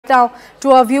now,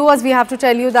 to our viewers, we have to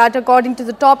tell you that according to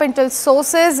the top intel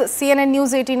sources, CNN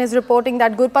News 18 is reporting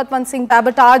that Gurpatwant Singh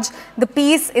sabotaged the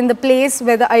peace in the place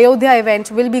where the Ayodhya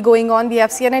event will be going on. We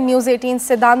have CNN News 18's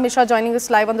Siddhant Mishra joining us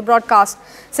live on the broadcast.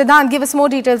 Siddhant, give us more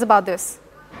details about this.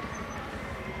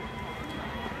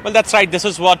 Well, that's right. This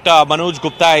is what Manoj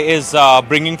Gupta is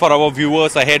bringing for our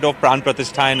viewers ahead of Pran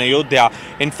Pratishta in Ayodhya.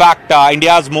 In fact,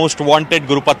 India's most wanted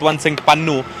Gurpatwant Singh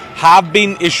Pannun have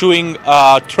been issuing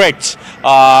threats,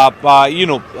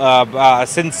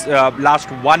 since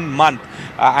last 1 month.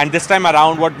 And this time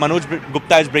around, what Manoj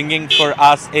Gupta is bringing for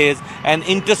us is an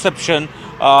interception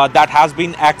that has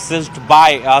been accessed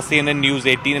by CNN News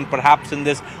 18, and perhaps in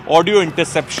this audio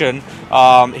interception,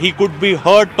 he could be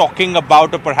heard talking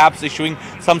about or perhaps issuing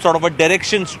some sort of a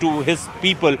directions to his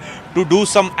people to do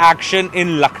some action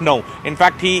in Lucknow. In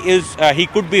fact, he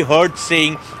could be heard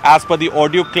saying, as per the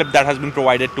audio clip that has been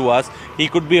provided to us, he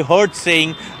could be heard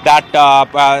saying that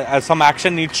some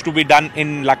action needs to be done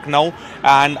in Lucknow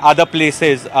and other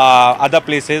places, so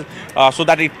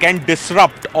that it can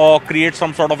disrupt or create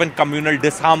some sort of a communal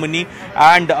disharmony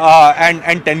and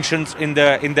tensions in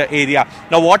the area.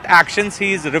 Now, what actions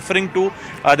he is referring to,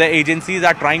 the agencies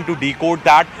are trying to decode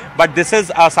that, but this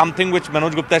is something which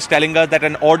Manoj Gupta is telling us, that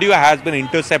an audio has been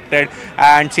intercepted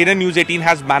and CNN News 18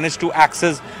 has managed to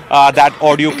access that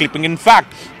audio clipping. In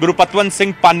fact, Gurpatwant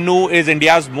Singh Pannun is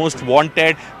India's most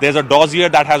wanted. There's a dossier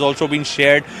that has also been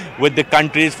shared with the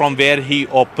countries from where he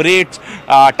operates.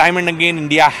 Time and again,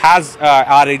 India has,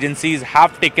 our agencies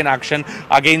have taken action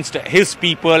against his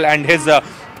people and his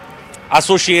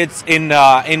associates in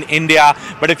India.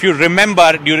 But if you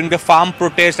remember, during the farm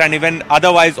protest and even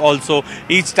otherwise also,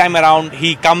 each time around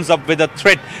he comes up with a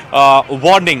threat, a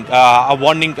warning,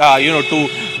 to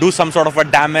do some sort of a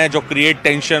damage or create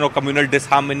tension or communal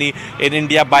disharmony in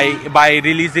India by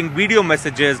releasing video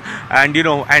messages and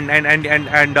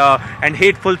and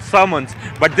hateful sermons.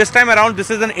 But this time around, this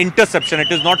is an interception.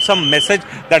 It is not some message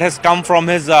that has come from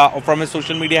his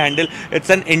social media handle. It's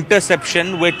an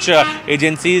interception which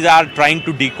agencies are trying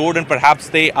to decode, and perhaps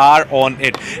they are on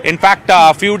it. In fact,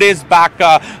 a few days back,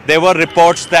 there were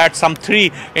reports that some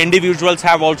 3 individuals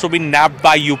have also been nabbed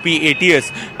by UP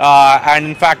ATS, and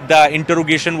in fact the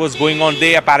interrogation was going on.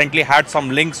 They apparently had some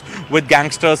links with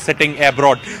gangsters sitting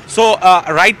abroad. So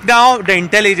right now the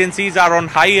intel agencies are on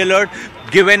high alert,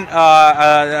 given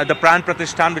the Pran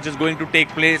Pratishta, which is going to take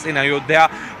place in Ayodhya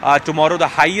tomorrow. The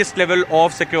highest level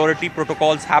of security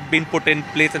protocols have been put in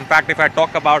place. In fact, if I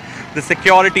talk about the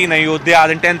security in Ayodhya,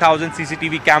 then 10,000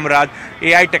 CCTV cameras,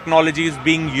 AI technology is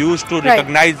being used to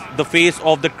recognize the face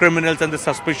of the criminals and the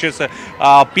suspicious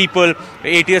people.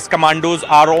 ATS commandos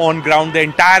are on ground. The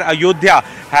entire Ayodhya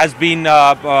has been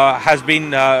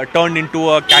turned into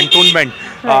a cantonment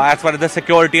as far as the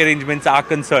security arrangements are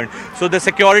concerned. So the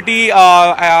security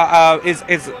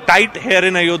is tight here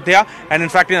in Ayodhya, and in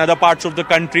fact in other parts of the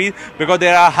country, because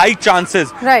there are high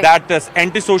chances that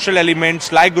antisocial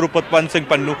elements like Gurpatwant Singh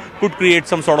Pannun could create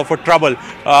some sort of a trouble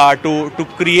to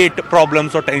create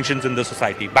problems or tensions in the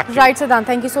society. Back to you. Siddhant,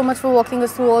 thank you so much for walking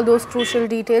us through all those crucial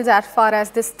details as far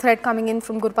as this threat coming in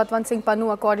from Gurpatwant Singh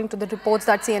Pannun, according to the reports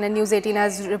that CNN News 18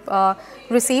 has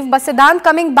received. But Siddhant,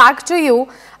 coming back to you,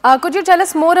 could you tell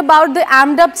us more about the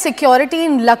amped up security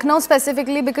in Lucknow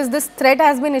specifically, because this threat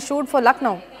has been issued for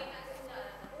Lucknow?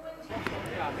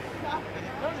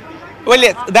 Well,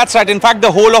 yes, that's right. In fact,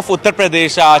 the whole of Uttar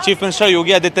Pradesh, Chief Minister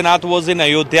Yogi Adityanath was in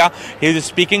Ayodhya. He is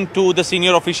speaking to the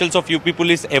senior officials of UP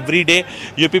Police every day.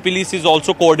 UP Police is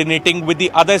also coordinating with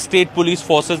the other state police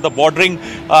forces, the bordering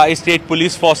state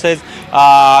police forces.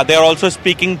 They are also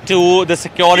speaking to the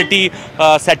security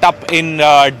setup in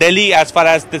Delhi as far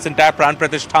as this entire Pran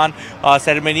Pratishta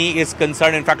ceremony is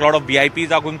concerned. In fact, a lot of VIPs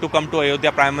are going to come to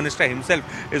Ayodhya. Prime Minister himself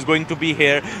is going to be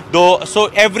here. So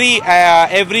every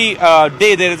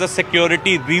day there is a security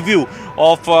review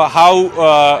of how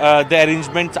the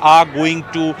arrangements are going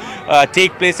to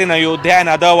take place in Ayodhya and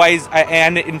otherwise,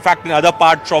 and in fact in other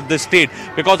parts of the state,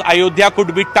 because Ayodhya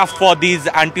could be tough for these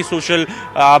anti-social,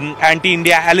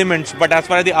 anti-India elements. But as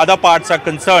far as the other parts are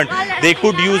concerned, they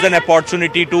could use an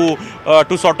opportunity to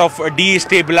sort of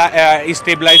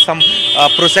destabilize some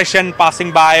procession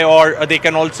passing by, or they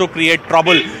can also create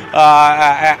trouble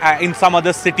in some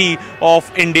other city of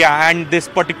India. And this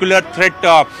particular threat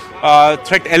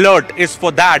alert is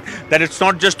for that it's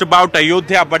not just about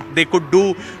Ayodhya, but they could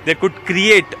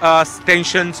create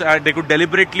tensions, they could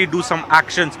deliberately do some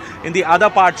actions in the other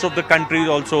parts of the country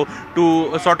also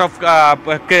to sort of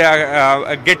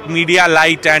get media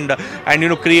light and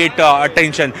create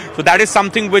attention. So that is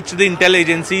something which the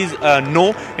intelligence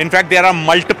know. In fact, there are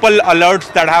multiple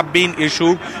alerts that have been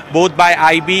issued both by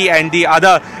IB and the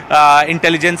other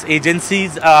intelligence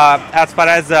agencies as far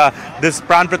as this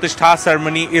Pran Pratishta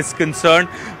ceremony is concerned.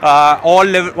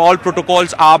 All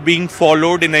protocols are being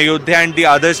followed in Ayodhya and the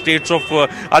other states of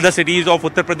other cities of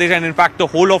Uttar Pradesh, and in fact the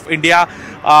whole of India.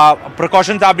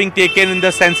 Precautions are being taken in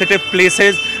the sensitive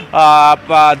places.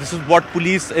 This is what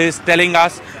police is telling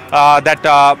us, that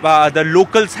the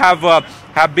locals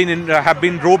have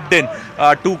been roped in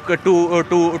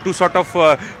to sort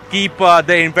of keep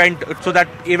the event, so that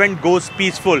event goes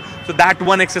peaceful. So that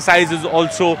one exercise is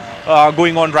also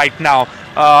going on right now.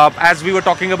 As we were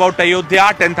talking about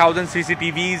Ayodhya, 10,000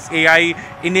 CCTVs,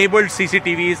 AI-enabled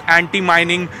CCTVs,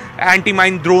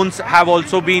 anti-mine drones have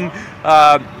also been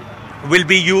will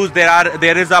be used.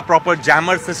 There is a proper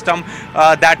jammer system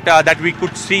that we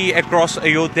could see across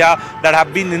Ayodhya that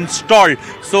have been installed.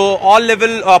 So all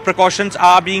level precautions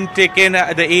are being taken.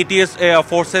 The ATS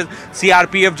forces,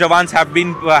 CRPF Jawans have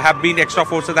been extra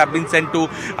forces have been sent to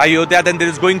Ayodhya. Then there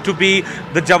is going to be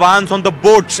the Jawans on the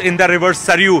boats in the river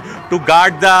Saryu to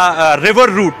guard the river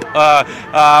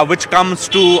route which comes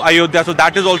to Ayodhya. So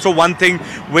that is also one thing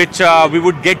which we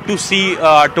would get to see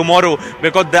tomorrow,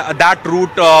 because that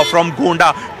route from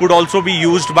Gonda could also be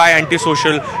used by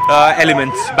antisocial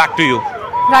elements. Back to you.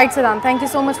 Right, Siddhant. Thank you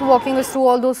so much for walking us through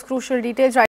all those crucial details.